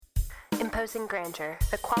Imposing grandeur,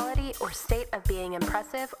 the quality or state of being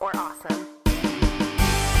impressive or awesome.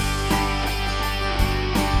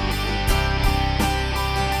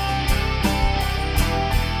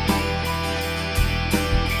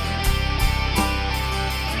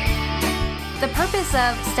 The purpose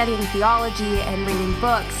of studying theology and reading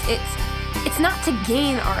books, it's not to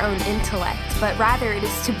gain our own intellect, but rather it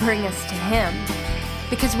is to bring us to Him.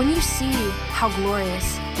 Because when you see how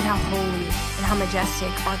glorious and how holy and how majestic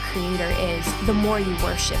our Creator is, the more you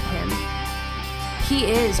worship Him.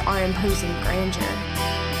 He is our imposing grandeur.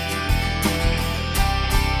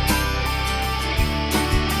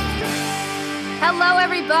 Hello,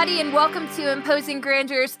 everybody, and welcome to Imposing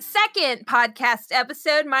Grandeur's second podcast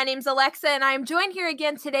episode. My name's Alexa, and I'm joined here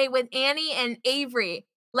again today with Annie and Avery.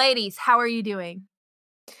 Ladies, how are you doing?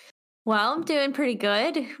 Well, I'm doing pretty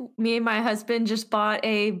good. Me and my husband just bought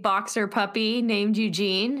a boxer puppy named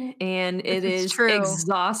Eugene, and it is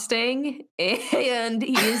exhausting, and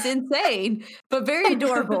he is insane, but very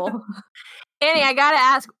adorable. Annie, I gotta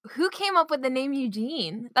ask, who came up with the name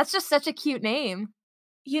Eugene? That's just such a cute name.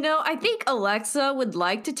 You know, I think Alexa would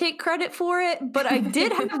like to take credit for it, but I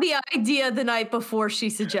did have the idea the night before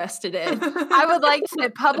she suggested it. I would like to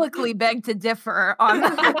publicly beg to differ on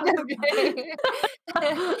that.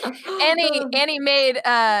 Annie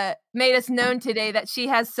made us known today that she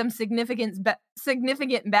has some significant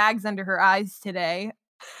bags under her eyes today.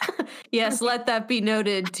 Yes, let that be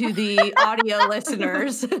noted to the audio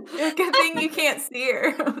listeners. Good thing you can't see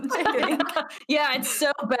her. Yeah, it's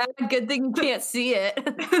so bad. Good thing you can't see it.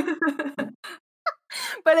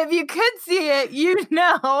 But if you could see it, you'd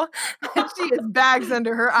know that she has bags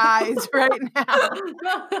under her eyes right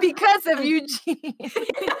now because of Eugene.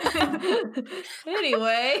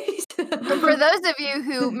 Anyway, for those of you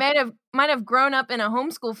who might have grown up in a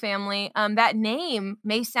homeschool family, that name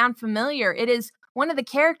may sound familiar. It is one of the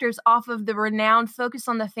characters off of the renowned Focus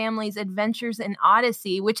on the Family's Adventures in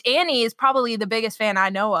Odyssey, which Annie is probably the biggest fan I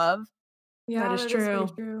know of. Yeah, that is true.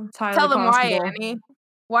 Tell them why, Annie.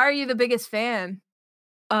 Why are you the biggest fan?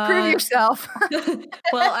 Prove yourself.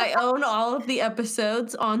 Well, I own all of the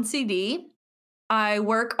episodes on CD. I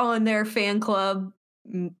work on their fan club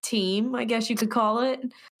team, I guess you could call it.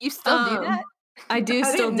 You still do that? I do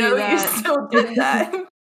still do that. You still did that.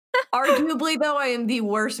 Arguably, though, I am the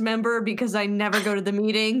worst member because I never go to the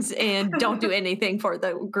meetings and don't do anything for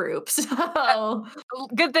the group. So,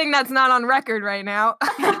 good thing that's not on record right now.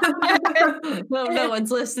 No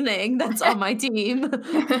one's listening. That's on my team.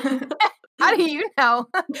 How do you know?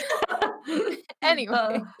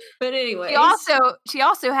 Anyway, but anyway, she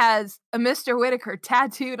also has a Mr. Whitaker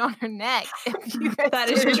tattooed on her neck. That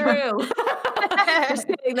is true. Just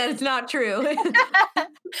kidding, that is not true.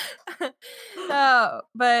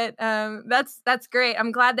 But that's great.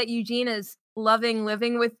 I'm glad that Eugene is loving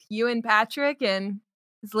living with you and Patrick and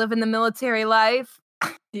is living the military life.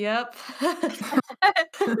 Yep.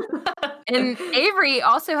 And Avery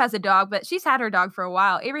also has a dog, but she's had her dog for a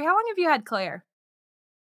while. Avery, how long have you had Claire?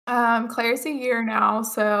 Claire's a year now,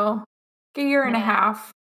 so a year and a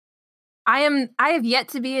half. I have yet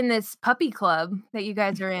to be in this puppy club that you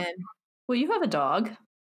guys are in. Well, you have a dog.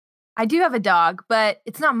 I do have a dog, but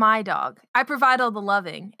it's not my dog. I provide all the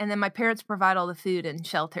loving, and then my parents provide all the food and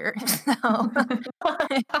shelter. So.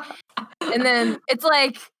 And then it's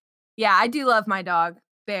like, yeah, I do love my dog,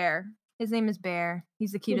 Bear. His name is Bear.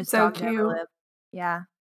 He's the cutest dog that ever lived. Yeah.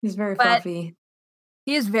 He's very fluffy.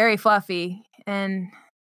 He is very fluffy and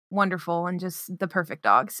wonderful and just the perfect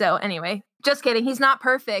dog. So anyway, just kidding. He's not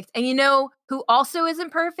perfect. And you know who also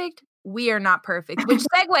isn't perfect? We are not perfect, which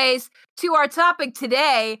segues to our topic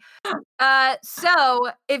today.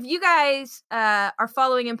 So if you guys are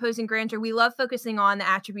following Imposing Grandeur, we love focusing on the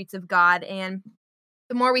attributes of God. And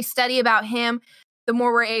the more we study about Him, the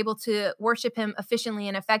more we're able to worship Him efficiently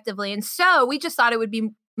and effectively. And so we just thought it would be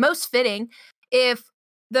most fitting if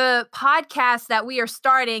the podcast that we are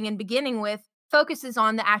starting and beginning with focuses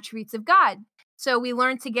on the attributes of God. So we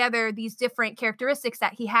learn together these different characteristics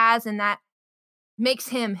that He has and that makes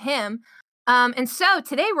Him Him. And so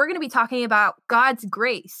today we're going to be talking about God's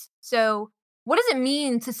grace. So what does it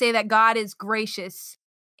mean to say that God is gracious?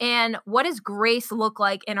 And what does grace look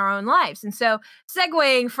like in our own lives? And so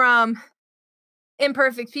segueing from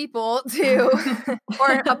imperfect people to,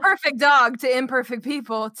 or a perfect dog to imperfect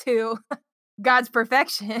people to God's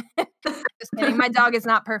perfection. Just kidding. My dog is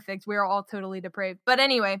not perfect. We're all totally depraved. But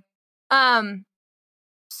anyway,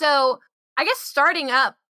 so I guess starting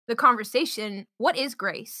up the conversation, what is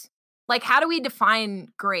grace? Like, how do we define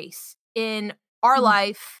grace in our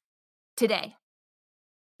life today?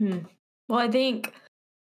 Well, I think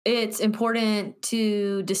it's important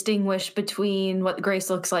to distinguish between what grace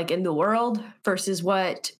looks like in the world versus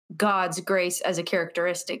what God's grace as a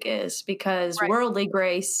characteristic is, because Right. worldly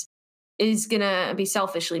grace is going to be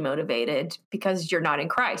selfishly motivated because you're not in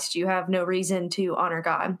Christ. You have no reason to honor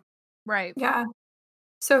God. Right. Yeah.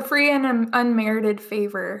 So free and unmerited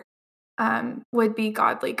favor would be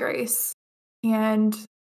godly grace. And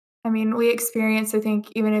I mean, we experience, I think,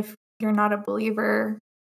 even if you're not a believer,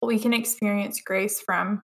 we can experience grace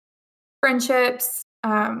from friendships,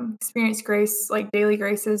 experience grace like daily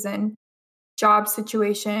graces and job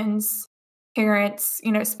situations, parents,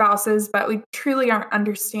 spouses, but we truly aren't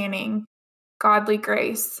understanding godly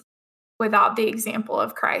grace without the example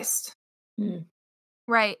of Christ. Mm.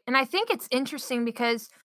 Right. And I think it's interesting because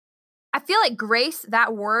I feel like grace,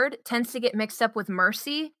 that word, tends to get mixed up with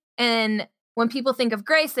mercy. And when people think of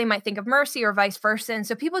grace, they might think of mercy or vice versa. And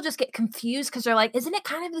so people just get confused because they're like, isn't it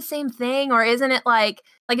kind of the same thing? Or isn't it like,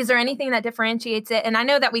 is there anything that differentiates it? And I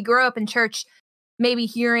know that we grow up in church maybe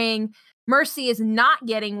hearing mercy is not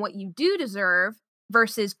getting what you do deserve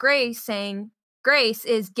versus grace saying grace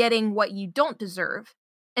is getting what you don't deserve.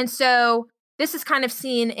 And so this is kind of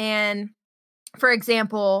seen in, for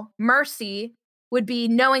example, mercy would be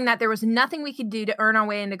knowing that there was nothing we could do to earn our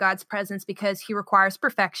way into God's presence because he requires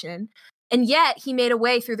perfection. And yet he made a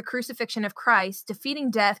way through the crucifixion of Christ,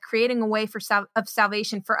 defeating death, creating a way for of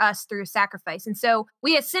salvation for us through a sacrifice. And so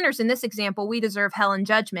we as sinners in this example, we deserve hell and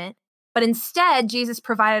judgment. But instead, Jesus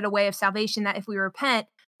provided a way of salvation that if we repent,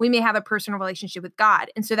 we may have a personal relationship with God.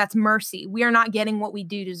 And so that's mercy. We are not getting what we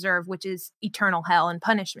do deserve, which is eternal hell and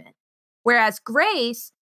punishment. Whereas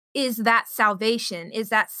grace is that salvation, is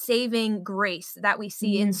that saving grace that we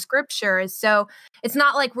see in scripture. So it's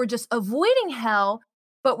not like we're just avoiding hell,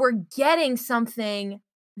 but we're getting something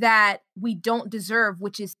that we don't deserve,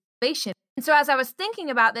 which is salvation. And so as I was thinking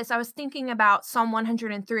about this, I was thinking about Psalm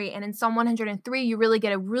 103. And in Psalm 103, you really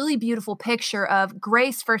get a really beautiful picture of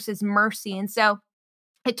grace versus mercy. And so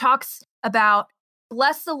it talks about,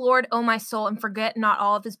 bless the Lord, O my soul, and forget not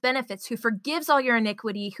all of his benefits, who forgives all your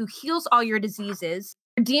iniquity, who heals all your diseases,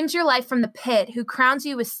 redeems your life from the pit, who crowns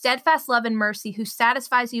you with steadfast love and mercy, who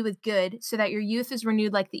satisfies you with good, so that your youth is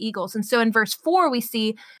renewed like the eagles. And so in verse 4, we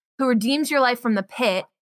see who redeems your life from the pit.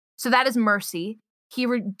 So that is mercy. He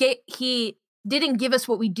didn't give us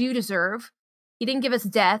what we do deserve. He didn't give us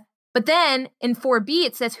death. But then in 4b,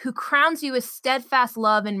 it says, who crowns you with steadfast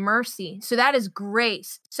love and mercy. So that is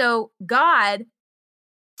grace. So God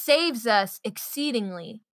saves us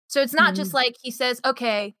exceedingly. So it's not just like he says,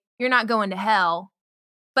 okay, you're not going to hell.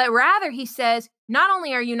 But rather he says, not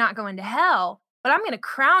only are you not going to hell, but I'm going to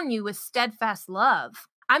crown you with steadfast love.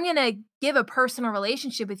 I'm going to give a personal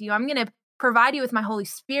relationship with you. I'm going to provide you with my Holy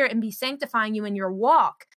Spirit and be sanctifying you in your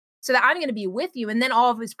walk so that I'm going to be with you. And then all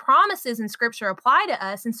of his promises in scripture apply to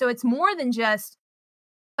us. And so it's more than just,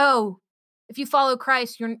 oh, if you follow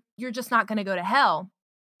Christ, you're just not going to go to hell.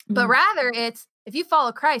 But rather it's, if you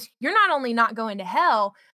follow Christ, you're not only not going to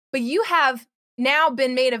hell, but you have now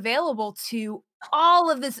been made available to all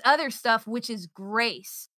of this other stuff, which is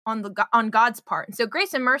grace on God's part. And so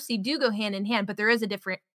grace and mercy do go hand in hand, but there is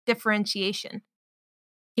a differentiation.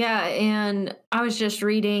 Yeah, and I was just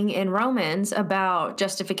reading in Romans about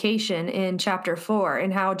justification in chapter 4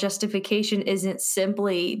 and how justification isn't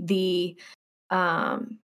simply the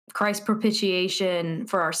Christ propitiation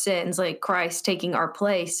for our sins, like Christ taking our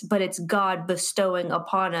place, but it's God bestowing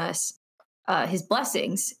upon us his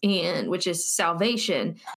blessings, and which is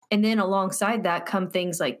salvation. And then alongside that come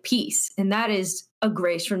things like peace, and that is a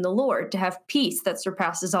grace from the Lord to have peace that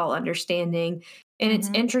surpasses all understanding. And it's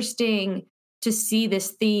interesting to see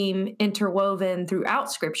this theme interwoven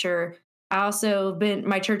throughout scripture.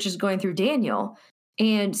 My church is going through Daniel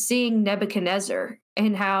and seeing Nebuchadnezzar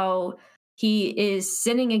and how he is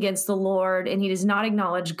sinning against the Lord and he does not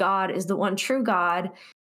acknowledge God as the one true God.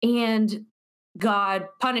 And God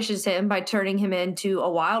punishes him by turning him into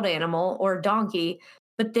a wild animal or a donkey.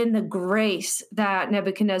 But then the grace that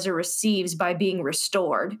Nebuchadnezzar receives by being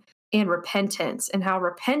restored and repentance, and how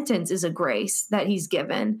repentance is a grace that he's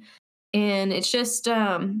given. And it's just,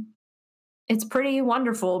 it's pretty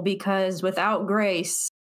wonderful because without grace,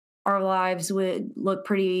 our lives would look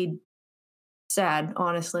pretty sad,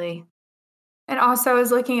 honestly. And also, I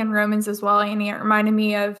was looking in Romans as well, and it reminded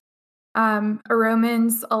me of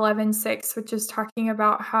Romans 11:6, which is talking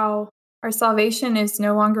about how our salvation is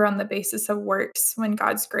no longer on the basis of works when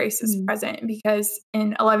God's grace is present. Because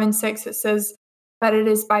in 11:6 it says, "But it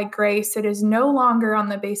is by grace; it is no longer on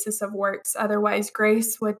the basis of works. Otherwise,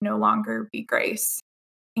 grace would no longer be grace."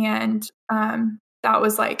 And that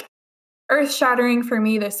was like earth shattering for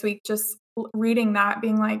me this week. Just reading that,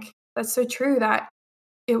 being like, "That's so true." That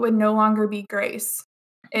it would no longer be grace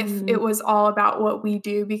if it was all about what we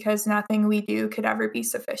do, because nothing we do could ever be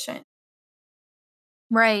sufficient.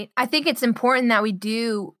 Right. I think it's important that we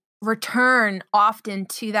do return often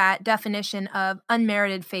to that definition of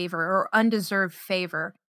unmerited favor or undeserved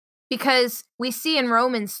favor, because we see in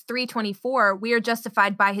Romans 3:24 we are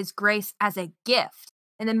justified by his grace as a gift.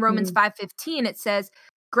 And then Romans 5:15 it says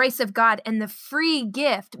grace of God and the free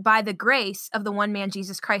gift by the grace of the one man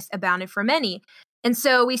Jesus Christ abounded for many. And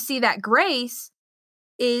so we see that grace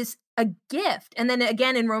is a gift. And then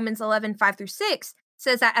again in Romans 11:5-6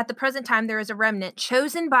 says that at the present time there is a remnant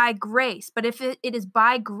chosen by grace. But if it is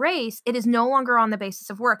by grace, it is no longer on the basis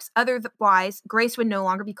of works. Otherwise, grace would no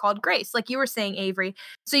longer be called grace, like you were saying, Avery.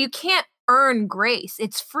 So you can't earn grace.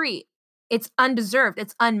 It's free. It's undeserved.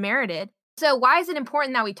 It's unmerited. So why is it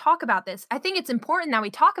important that we talk about this? I think it's important that we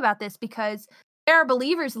talk about this because there are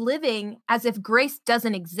believers living as if grace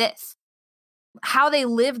doesn't exist. How they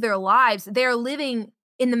live their lives, they're living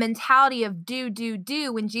in the mentality of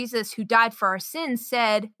do, when Jesus, who died for our sins,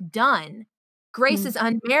 said, done. Grace is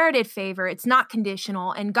unmerited favor. It's not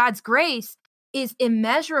conditional. And God's grace is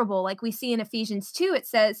immeasurable. Like we see in Ephesians 2, it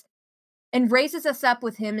says, and raises us up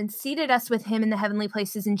with him and seated us with him in the heavenly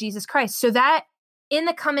places in Jesus Christ, so that in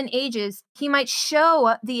the coming ages, he might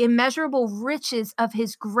show the immeasurable riches of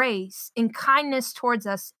his grace and kindness towards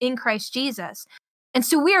us in Christ Jesus. And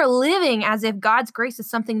so we are living as if God's grace is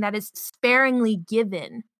something that is sparingly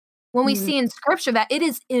given, when we see in scripture that it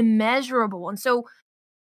is immeasurable. And so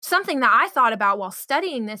something that I thought about while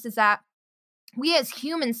studying this is that we as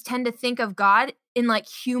humans tend to think of God in like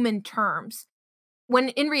human terms, when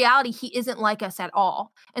in reality, he isn't like us at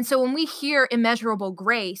all. And so when we hear immeasurable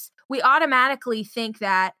grace, we automatically think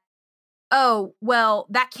that, oh, well,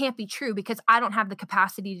 that can't be true because I don't have the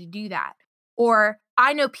capacity to do that. Or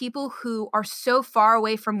I know people who are so far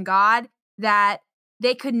away from God that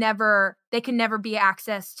they could never be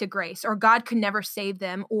access to grace, or God could never save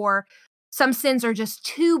them, or some sins are just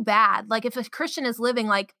too bad. Like if a Christian is living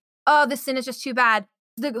like, oh, this sin is just too bad.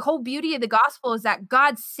 The whole beauty of the gospel is that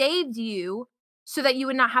God saved you so that you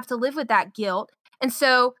would not have to live with that guilt. And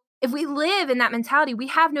so if we live in that mentality, we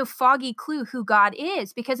have no foggy clue who God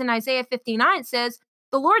is, because in Isaiah 59 it says,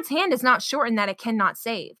 the Lord's hand is not shortened that it cannot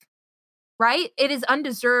save. Right? It is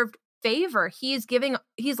undeserved favor. He's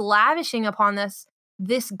lavishing upon us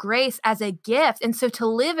this grace as a gift. And so to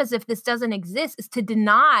live as if this doesn't exist is to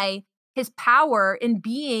deny his power in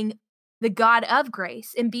being the God of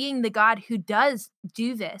grace and being the God who does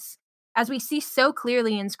do this, as we see so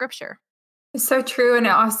clearly in scripture. It's so true. And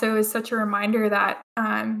it also is such a reminder that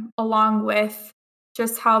along with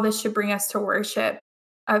just how this should bring us to worship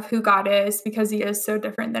of who God is, because he is so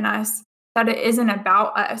different than us, that it isn't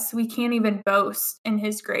about us. We can't even boast in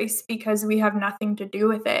his grace because we have nothing to do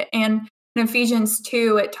with it. And in Ephesians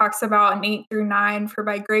 2, it talks about in 8-9, for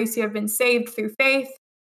by grace you have been saved through faith,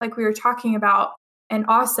 like we were talking about. And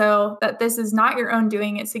also that this is not your own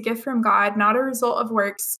doing. It's a gift from God, not a result of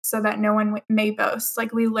works, so that no one may boast.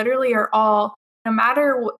 Like we literally are all, no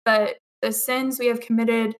matter the sins we have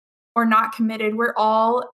committed or not committed, we're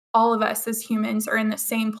all of us as humans are in the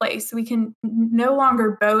same place. We can no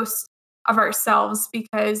longer boast of ourselves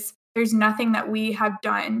because there's nothing that we have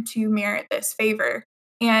done to merit this favor.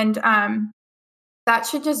 And that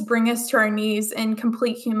should just bring us to our knees in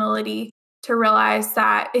complete humility to realize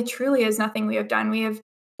that it truly is nothing we have done. We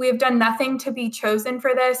have done nothing to be chosen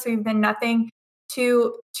for this. We've done nothing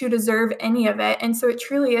to deserve any of it. And so it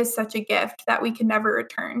truly is such a gift that we can never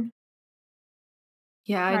return.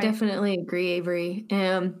 Yeah, I definitely agree, Avery.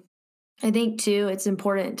 I think too, it's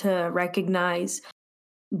important to recognize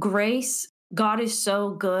grace. God is so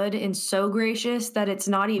good and so gracious that it's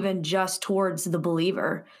not even just towards the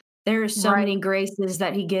believer. There are so many graces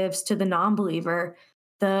that he gives to the non-believer.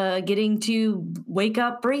 The getting to wake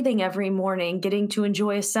up breathing every morning, getting to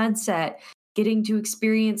enjoy a sunset, getting to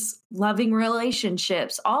experience loving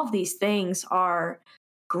relationships. All of these things are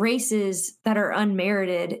graces that are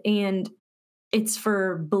unmerited, and it's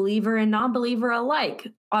for believer and non-believer alike.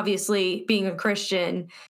 Obviously, being a Christian,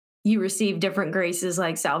 you receive different graces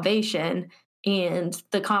like salvation, and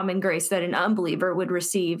the common grace that an unbeliever would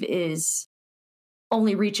receive is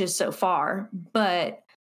only reaches so far. But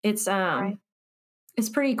it's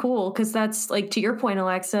pretty cool because that's like, to your point,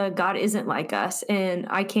 Alexa, God isn't like us, and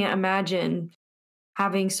I can't imagine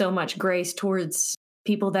having so much grace towards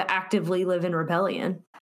people that actively live in rebellion.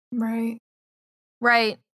 Right.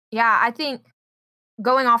 Yeah, I think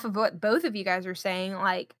going off of what both of you guys are saying,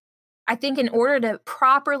 like, I think in order to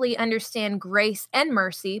properly understand grace and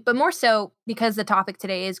mercy, but more so because the topic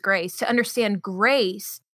today is grace, to understand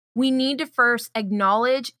grace, we need to first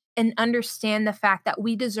acknowledge and understand the fact that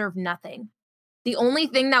we deserve nothing. The only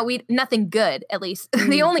thing nothing good, at least,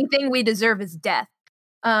 the only thing we deserve is death.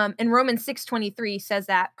 And Romans 6:23 says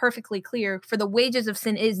that perfectly clear. For the wages of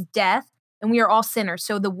sin is death, and we are all sinners.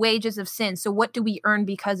 So the wages of sin. So what do we earn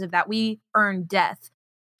because of that? We earn death.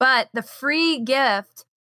 But the free gift,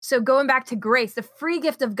 so going back to grace, the free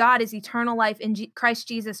gift of God is eternal life in Christ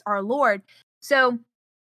Jesus our Lord. So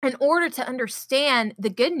in order to understand the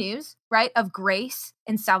good news, right, of grace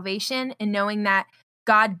and salvation and knowing that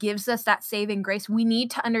God gives us that saving grace, we need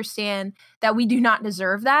to understand that we do not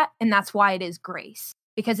deserve that. And that's why it is grace,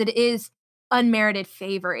 because it is unmerited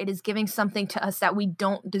favor. It is giving something to us that we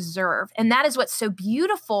don't deserve. And that is what's so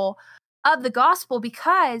beautiful of the gospel,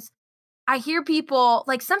 because I hear people,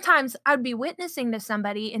 like, sometimes I'd be witnessing to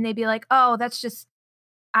somebody and they'd be like, oh, that's just,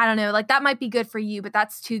 I don't know, like, that might be good for you, but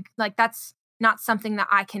that's too, like, that's not something that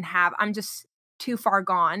I can have. I'm just too far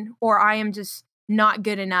gone, or I am just not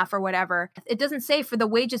good enough, or whatever. It doesn't say for the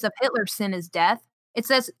wages of Hitler's sin is death. It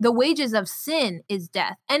says the wages of sin is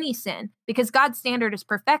death, any sin, because God's standard is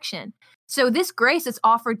perfection. So this grace is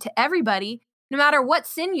offered to everybody, no matter what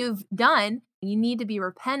sin you've done. You need to be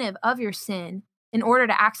repentive of your sin in order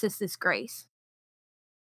to access this grace.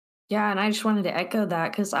 Yeah, and I just wanted to echo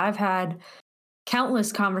that, because I've had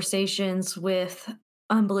countless conversations with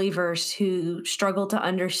unbelievers who struggle to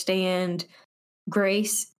understand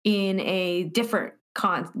grace in a different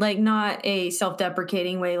like not a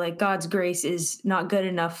self-deprecating way, like God's grace is not good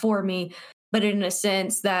enough for me, but in a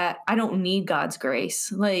sense that I don't need God's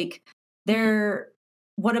grace. Like,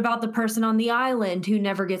 what about the person on the island who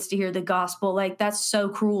never gets to hear the gospel? Like, that's so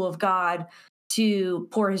cruel of God to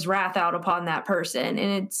pour his wrath out upon that person.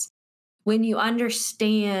 And it's when you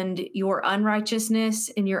understand your unrighteousness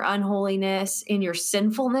and your unholiness and your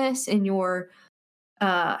sinfulness and your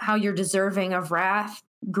how you're deserving of wrath,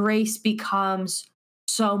 grace becomes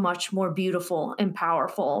so much more beautiful and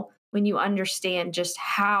powerful when you understand just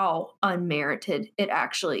how unmerited it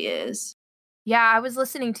actually is. Yeah, I was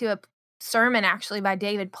listening to a sermon actually by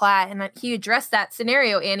David Platt, and he addressed that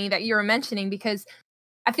scenario, Annie, that you were mentioning, because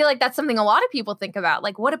I feel like that's something a lot of people think about.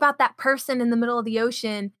 Like, what about that person in the middle of the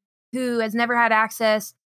ocean who has never had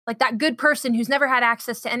access, like that good person who's never had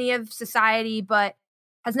access to any of society, but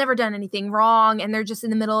has never done anything wrong, and they're just in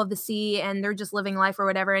the middle of the sea and they're just living life or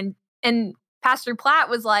whatever. And Pastor Platt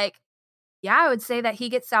was like, yeah, I would say that he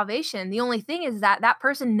gets salvation. The only thing is that that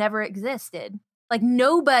person never existed. Like,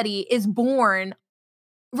 nobody is born,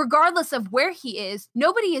 regardless of where he is,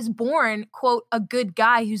 nobody is born, quote, a good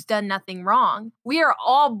guy who's done nothing wrong. We are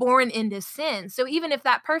all born into sin. So even if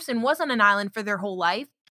that person was on an island for their whole life,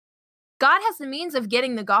 God has the means of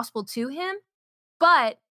getting the gospel to him,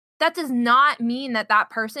 but that does not mean that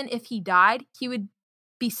that person, if he died, he would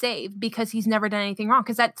be saved because he's never done anything wrong,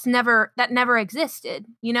 because that never existed.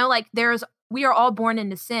 You know, like, we are all born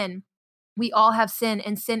into sin. We all have sin,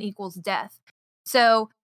 and sin equals death.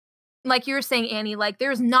 So like you were saying, Annie, like,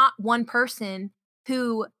 there's not one person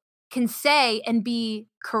who can say and be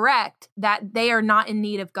correct that they are not in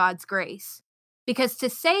need of God's grace. Because to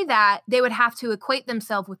say that, they would have to equate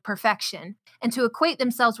themselves with perfection. And to equate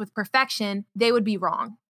themselves with perfection, they would be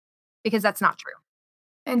wrong, because that's not true.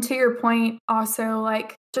 And to your point, also,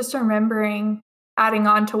 like, just remembering, adding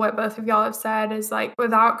on to what both of y'all have said, is like,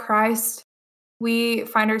 without Christ, we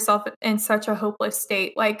find ourselves in such a hopeless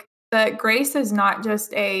state. Like, the grace is not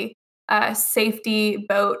just a safety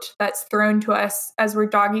boat that's thrown to us as we're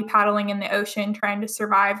doggy paddling in the ocean trying to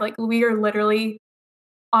survive. Like, we are literally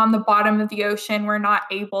on the bottom of the ocean. We're not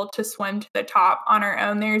able to swim to the top on our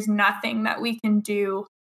own. There's nothing that we can do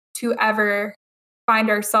to ever find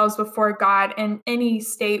ourselves before God in any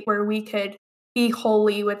state where we could be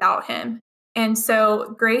holy without him. And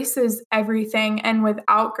so grace is everything. And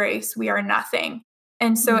without grace, we are nothing.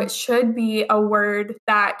 And so it should be a word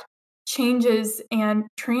that changes and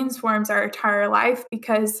transforms our entire life,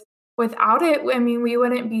 because without it, I mean, we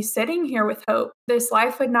wouldn't be sitting here with hope. This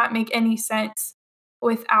life would not make any sense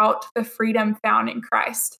without the freedom found in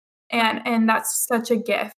Christ. And that's such a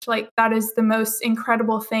gift. Like, that is the most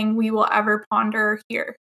incredible thing we will ever ponder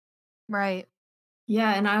here. Right.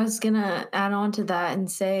 Yeah, and I was going to add on to that and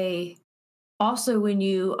say, also, when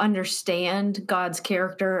you understand God's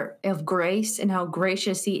character of grace and how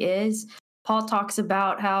gracious he is, Paul talks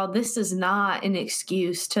about how this is not an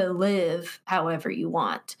excuse to live however you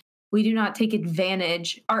want. We do not take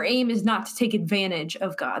advantage. Our aim is not to take advantage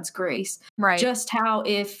of God's grace. Right. Just how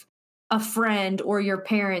if a friend or your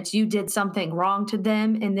parents, you did something wrong to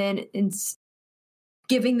them, and then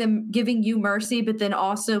giving you mercy, but then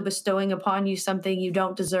also bestowing upon you something you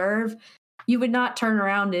don't deserve, you would not turn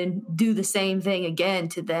around and do the same thing again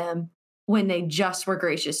to them. when they just were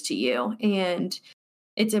gracious to you. And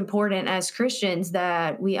it's important as Christians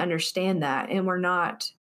that we understand that and we're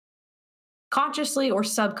not consciously or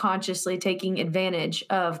subconsciously taking advantage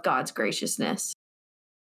of God's graciousness.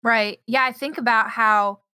 Right. Yeah, I think about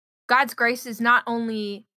how God's grace is not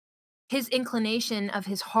only his inclination of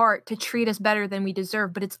his heart to treat us better than we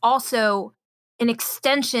deserve, but it's also an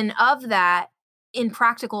extension of that in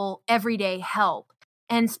practical everyday help.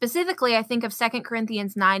 And specifically, I think of 2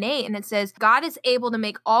 Corinthians 9:8, and it says, God is able to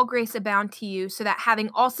make all grace abound to you, so that having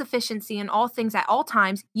all sufficiency in all things at all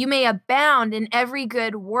times, you may abound in every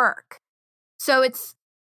good work. So it's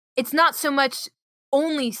not so much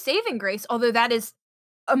only saving grace, although that is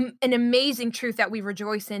an amazing truth that we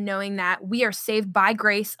rejoice in, knowing that we are saved by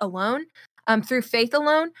grace alone, through faith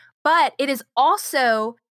alone. But it is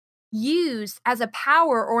also used as a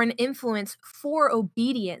power or an influence for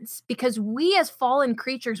obedience, because we as fallen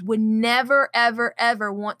creatures would never, ever,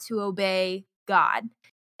 ever want to obey God.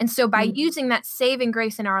 And so by using that saving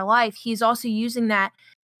grace in our life, he's also using that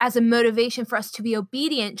as a motivation for us to be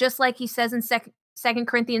obedient, just like he says in 2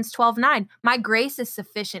 Corinthians 12:9, my grace is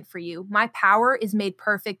sufficient for you. My power is made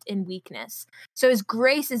perfect in weakness. So his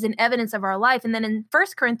grace is an evidence of our life. And then in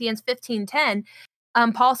 1 Corinthians 15:10,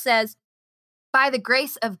 Paul says, by the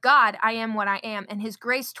grace of God, I am what I am, and his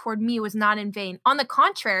grace toward me was not in vain. On the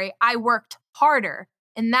contrary, I worked harder,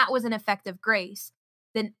 and that was an effect of grace,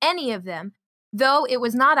 than any of them, though it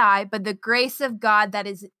was not I, but the grace of God that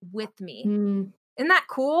is with me. Isn't that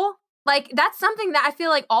cool? Like, that's something that I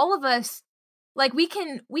feel like all of us, like, we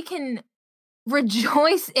can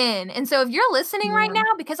rejoice in. And so if you're listening right now,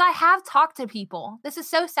 because I have talked to people, this is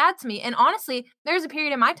so sad to me. And honestly, there's a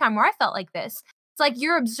period in my time where I felt like this. It's like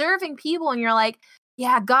you're observing people and you're like,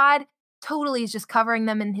 yeah, God totally is just covering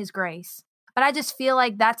them in his grace. But I just feel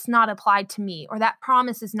like that's not applied to me, or that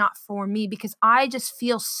promise is not for me, because I just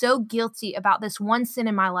feel so guilty about this one sin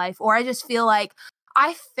in my life, or I just feel like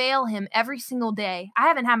I fail him every single day. I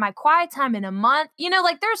haven't had my quiet time in a month. You know,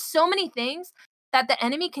 like there's so many things that the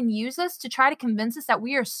enemy can use us to try to convince us that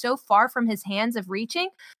we are so far from his hands of reaching.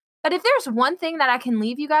 But if there's one thing that I can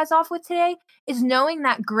leave you guys off with today, is knowing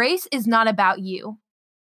that grace is not about you.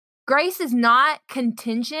 Grace is not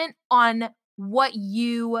contingent on what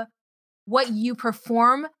you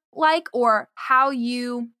perform like, or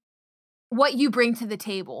what you bring to the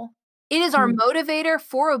table. It is our motivator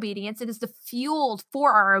for obedience. It is the fuel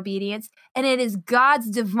for our obedience, and it is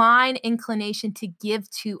God's divine inclination to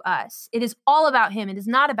give to us. It is all about him. It is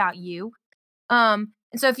not about you. And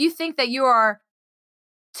so if you think that you are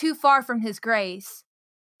too far from his grace,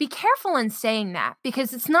 be careful in saying that,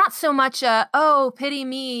 because it's not so much oh, pity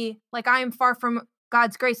me, like I am far from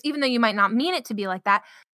God's grace, even though you might not mean it to be like that.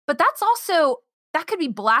 But that could be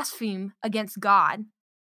blaspheme against God,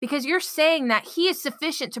 because you're saying that he is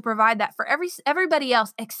sufficient to provide that for everybody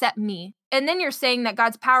else except me. And then you're saying that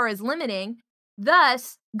God's power is limiting,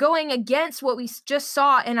 thus going against what we just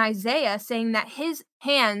saw in Isaiah, saying that his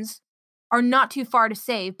hands are not too far to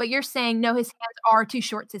save, but you're saying, no, his hands are too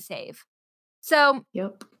short to save. So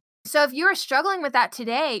if you're struggling with that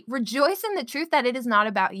today, rejoice in the truth that it is not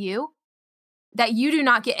about you, that you do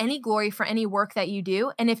not get any glory for any work that you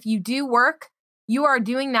do. And if you do work, you are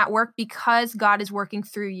doing that work because God is working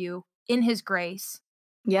through you in his grace.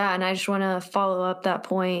 Yeah, and I just want to follow up that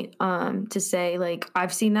point to say, like,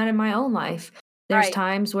 I've seen that in my own life. There's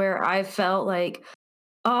times where I've felt like,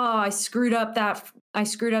 oh, I screwed up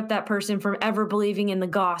that person from ever believing in the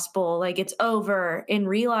gospel. Like, it's over. And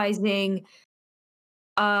realizing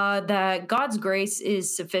that God's grace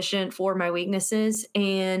is sufficient for my weaknesses.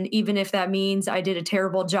 And even if that means I did a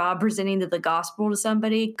terrible job presenting the gospel to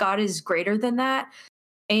somebody, God is greater than that.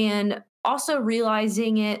 And also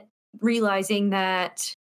realizing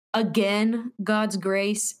that, again, God's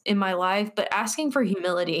grace in my life, but asking for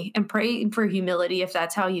humility and praying for humility if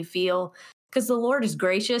that's how you feel. Because the Lord is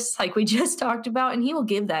gracious, like we just talked about, and he will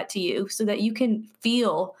give that to you so that you can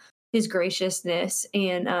feel his graciousness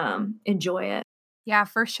and enjoy it. Yeah,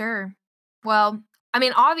 for sure. Well, I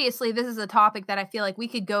mean, obviously, this is a topic that I feel like we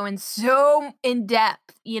could go in so in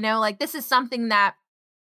depth, like this is something that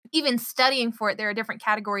even studying for it, there are different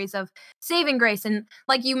categories of saving grace. And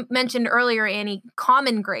like you mentioned earlier, Annie,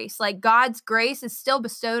 common grace, like God's grace is still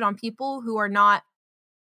bestowed on people who are not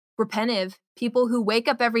repentive, people who wake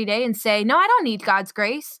up every day and say, no, I don't need God's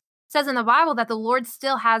grace. It says in the Bible that the Lord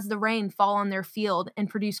still has the rain fall on their field and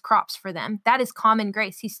produce crops for them. That is common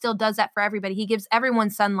grace. He still does that for everybody. He gives everyone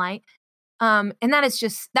sunlight. And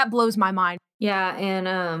that blows my mind. Yeah.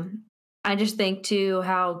 And I just think too,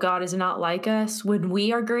 how God is not like us. When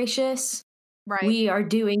we are gracious, we are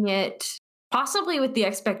doing it possibly with the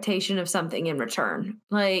expectation of something in return.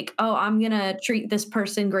 Like, oh, I'm going to treat this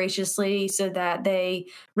person graciously so that they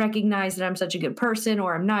recognize that I'm such a good person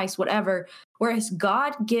or I'm nice, whatever. Whereas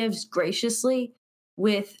God gives graciously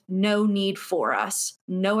with no need for us,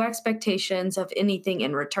 no expectations of anything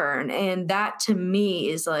in return. And that to me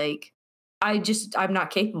is like, I'm not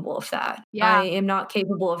capable of that. Yeah. I am not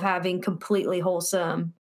capable of having completely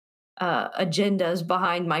wholesome agendas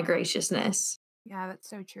behind my graciousness. Yeah, that's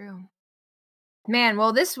so true. Man,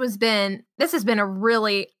 well, this has been a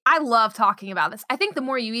really, I love talking about this. I think the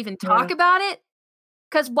more you even talk about it,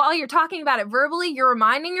 because while you're talking about it verbally, you're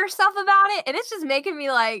reminding yourself about it, and it's just making me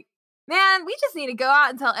like, man, we just need to go out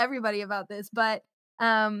and tell everybody about this. But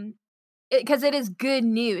because it is good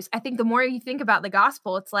news. I think the more you think about the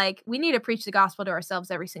gospel, it's like we need to preach the gospel to ourselves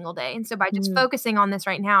every single day. And so by just focusing on this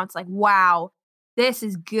right now, it's like, wow, this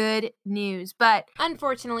is good news. But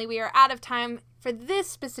unfortunately, we are out of time for this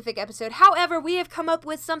specific episode. However, we have come up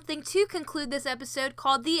with something to conclude this episode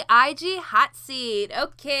called the IG Hot Seat.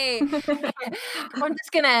 Okay. I'm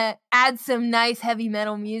just going to add some nice heavy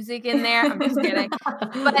metal music in there. I'm just kidding.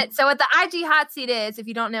 But so what the IG Hot Seat is, if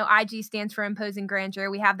you don't know, IG stands for Imposing Grandeur.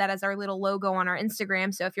 We have that as our little logo on our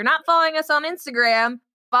Instagram. So if you're not following us on Instagram,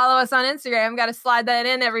 follow us on Instagram. Got to slide that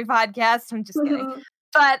in every podcast. I'm just kidding.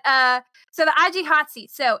 But so the IG Hot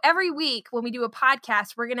Seat. So every week when we do a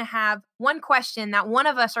podcast, we're going to have one question that one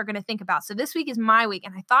of us are going to think about. So this week is my week,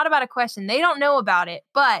 and I thought about a question. They don't know about it,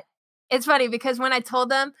 but it's funny because when I told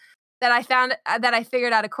them that I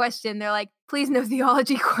figured out a question, they're like, please no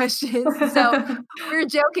theology questions. So we were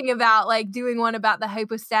joking about like doing one about the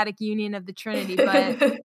hypostatic union of the Trinity,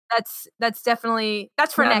 but that's definitely,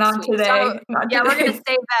 that's for next week. Today. So, yeah, we're going to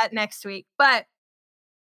save that next week. But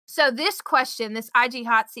so this question, this IG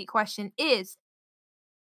Hot Seat question is,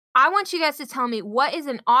 I want you guys to tell me what is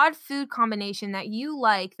an odd food combination that you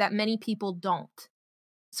like that many people don't.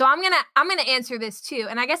 So I'm gonna answer this too,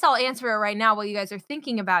 and I guess I'll answer it right now while you guys are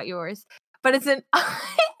thinking about yours. But it's an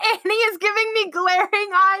Annie is giving me glaring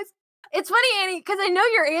eyes. It's funny, Annie, because I know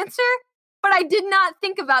your answer, but I did not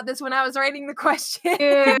think about this when I was writing the question.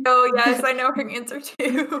 Ew, yes, I know her answer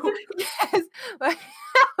too. Yes.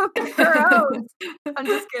 Gross. I'm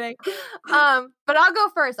just kidding. But I'll go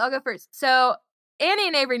first. So Annie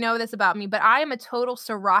and Avery know this about me, but I am a total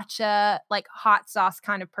sriracha, like hot sauce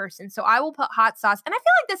kind of person. So I will put hot sauce. And I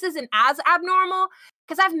feel like this isn't as abnormal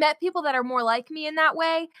because I've met people that are more like me in that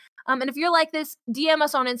way. And if you're like this, DM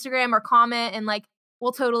us on Instagram or comment and like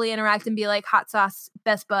we'll totally interact and be like hot sauce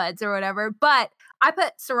best buds or whatever. But I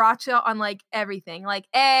put sriracha on like everything, like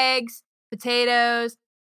eggs, potatoes.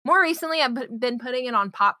 More recently, I've been putting it on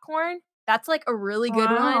popcorn. That's like a really good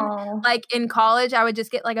one. Like in college, I would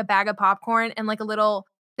just get like a bag of popcorn and like a little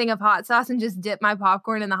thing of hot sauce and just dip my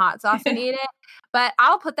popcorn in the hot sauce and eat it. But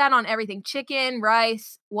I'll put that on everything, chicken,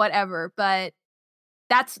 rice, whatever. But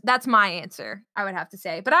that's my answer, I would have to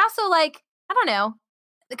say. But I also like, I don't know,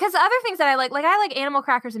 because other things that I like animal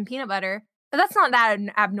crackers and peanut butter, but that's not that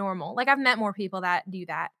abnormal. Like I've met more people that do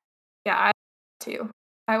that. Yeah, I too.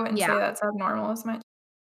 I wouldn't say that's abnormal as much.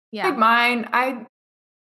 Yeah. Like mine, I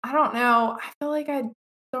don't know. I feel like I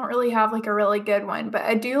don't really have like a really good one, but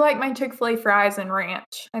I do like my Chick-fil-A fries and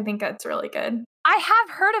ranch. I think that's really good. I have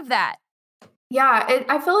heard of that. Yeah,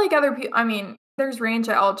 I feel like other people, I mean, there's ranch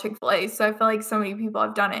at all Chick-fil-A, so I feel like so many people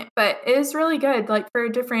have done it, but it is really good. Like for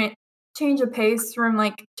a different change of pace from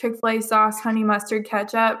like Chick-fil-A sauce, honey mustard,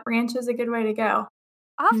 ketchup, ranch is a good way to go.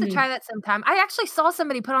 I'll have to try that sometime. I actually saw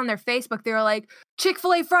somebody put on their Facebook, they were like,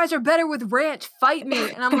 Chick-fil-A fries are better with ranch, fight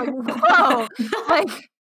me. And I'm like, whoa. Like,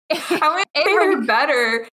 I wouldn't say they're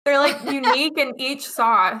better. They're like unique in each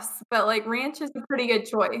sauce, but like ranch is a pretty good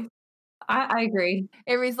choice. I agree.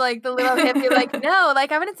 Avery's like the little hippie, like, no,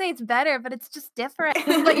 like I wouldn't say it's better, but it's just different.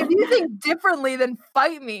 It's like if you think differently, then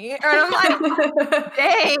fight me. And I'm like,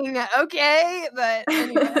 dang, okay. But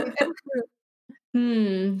anyway.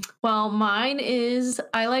 Well, mine is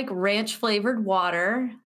I like ranch flavored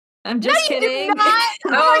water. I'm just kidding.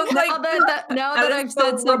 Now that I've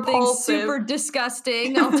said something super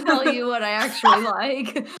disgusting, I'll tell you what I actually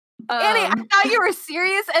like. Annie, I thought you were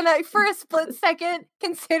serious, and I, for a split second,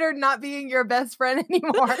 considered not being your best friend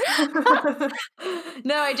anymore.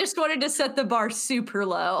 No, I just wanted to set the bar super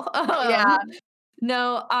low. Yeah.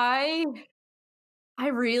 No, I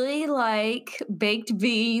really like baked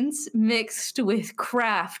beans mixed with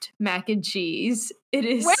Kraft mac and cheese. It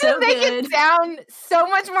is so good. Make it sound so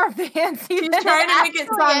much more fancy. He's trying to make it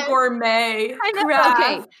sound gourmet. I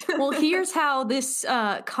know. Okay, well, here's how this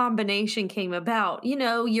combination came about. You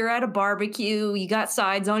know, you're at a barbecue, you got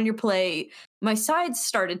sides on your plate. my sides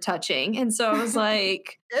started touching. And so I was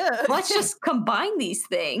like, let's just combine these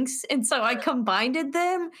things. And so I combined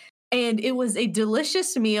them. And it was a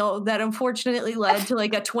delicious meal that unfortunately led to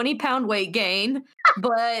like a 20-pound weight gain,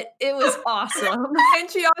 but it was awesome. And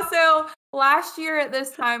she also, last year at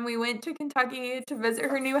this time, we went to Kentucky to visit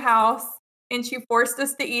her new house, and she forced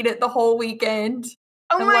us to eat it the whole weekend.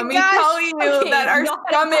 Oh and my let me tell you that our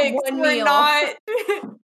stomachs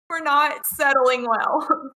were not settling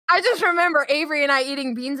well. I just remember Avery and I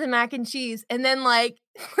eating beans and mac and cheese, and then like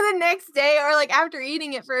the next day or like after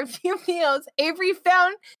eating it for a few meals, Avery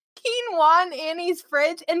found quinoa in Annie's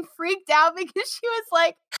fridge and freaked out because she was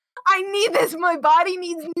like, I need this. My body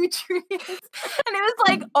needs nutrients. And it was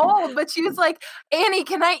like old, but she was like, Annie,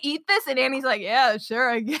 can I eat this? And Annie's like, yeah,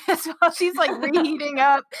 sure, I guess. While she's like reheating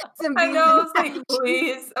up some beans. I know, I was like,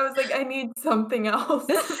 please. I was like, I need something else.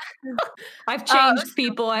 I've changed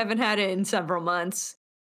people. I haven't had it in several months.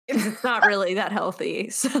 It's not really that healthy.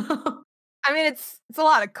 So I mean, it's a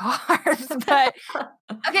lot of carbs, but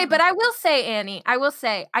okay. But I will say, Annie,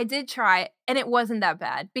 I did try it, and it wasn't that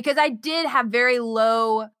bad because I did have very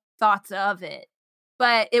low thoughts of it,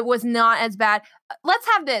 but it was not as bad. Let's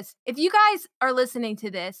have this. If you guys are listening to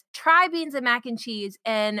this, try beans and mac and cheese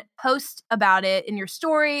and post about it in your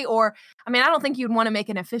story. Or, I mean, I don't think you'd want to make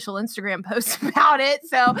an official Instagram post about it.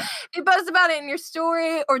 So you post about it in your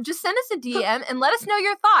story, or just send us a DM and let us know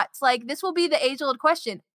your thoughts. Like, this will be the age-old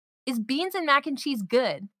question. Is beans and mac and cheese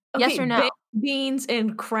good? Okay, yes or no? Beans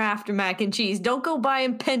and Kraft mac and cheese. Don't go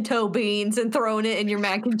buying pinto beans and throwing it in your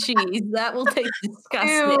mac and cheese. That will taste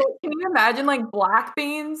disgusting. Ew, can you imagine like black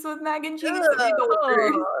beans with mac and cheese?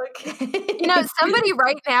 Okay. You know, somebody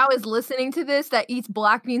right now is listening to this that eats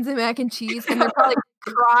black beans and mac and cheese, and they're probably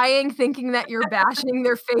crying thinking that you're bashing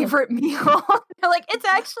their favorite meal. They're like, it's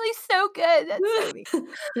actually so good. That's so sweet.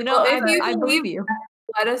 You know, if I believe you.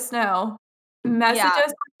 Let us know. Message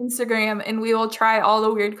us on Instagram, and we will try all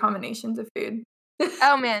the weird combinations of food.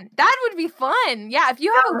 Oh man, that would be fun. Yeah, if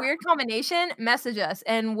you have a weird combination, message us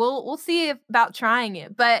and we'll see about trying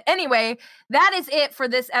it. But anyway, that is it for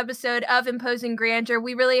this episode of Imposing Grandeur.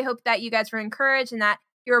 We really hope that you guys were encouraged and that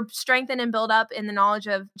you're strengthened and built up in the knowledge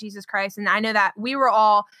of Jesus Christ. And I know that we were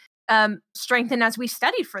all strengthened as we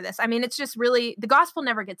studied for this. I mean, it's just really, the gospel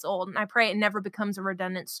never gets old, and I pray it never becomes a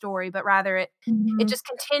redundant story, but rather it just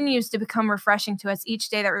continues to become refreshing to us each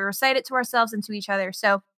day that we recite it to ourselves and to each other.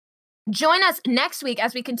 So join us next week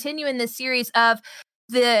as we continue in this series of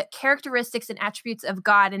the characteristics and attributes of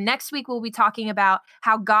God. And next week, we'll be talking about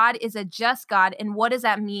how God is a just God, and what does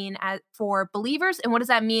that mean for believers, and what does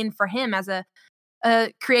that mean for him as a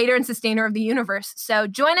creator and sustainer of the universe. So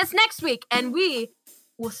join us next week, and we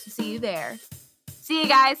will see you there. See you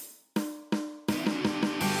guys.